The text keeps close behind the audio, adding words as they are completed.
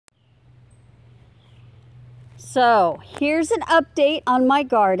So here's an update on my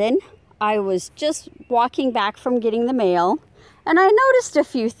garden. I was just walking back from getting the mail and I noticed a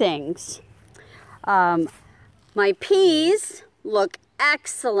few things. My peas look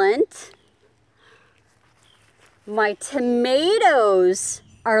excellent. My tomatoes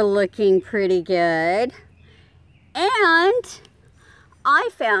are looking pretty good. And I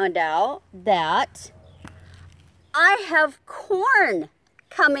found out that I have corn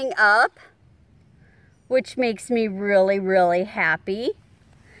coming up, which makes me really, really happy.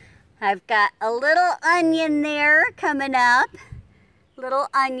 I've got a little onion there coming up, little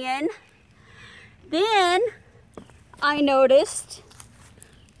onion. Then I noticed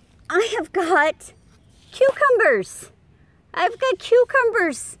I have got cucumbers. I've got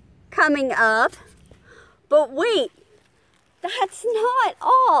cucumbers coming up, but wait, that's not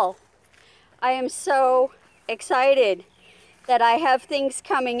all. I am so excited that I have things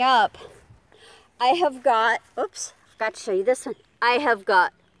coming up. I have got, oops, I forgot to show you this one. I have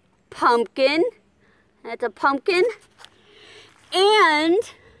got pumpkin, that's a pumpkin, and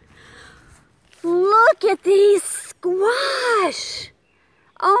look at these squash.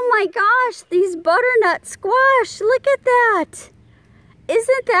 Oh my gosh, these butternut squash, look at that.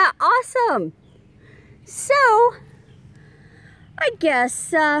 Isn't that awesome? So, I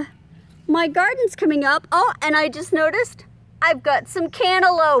guess my garden's coming up. Oh, and I just noticed I've got some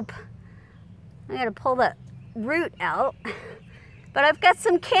cantaloupe. I gotta pull that root out. But I've got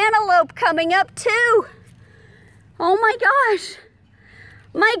some cantaloupe coming up too. Oh my gosh.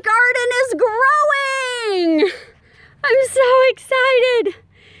 My garden is growing. I'm so excited.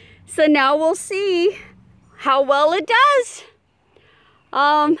 So now we'll see how well it does.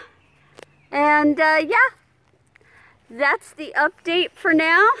 Yeah, that's the update for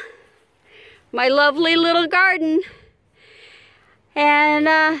now. My lovely little garden.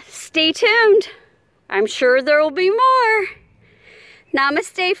 And stay tuned. I'm sure there will be more.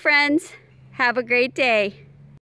 Namaste, friends. Have a great day.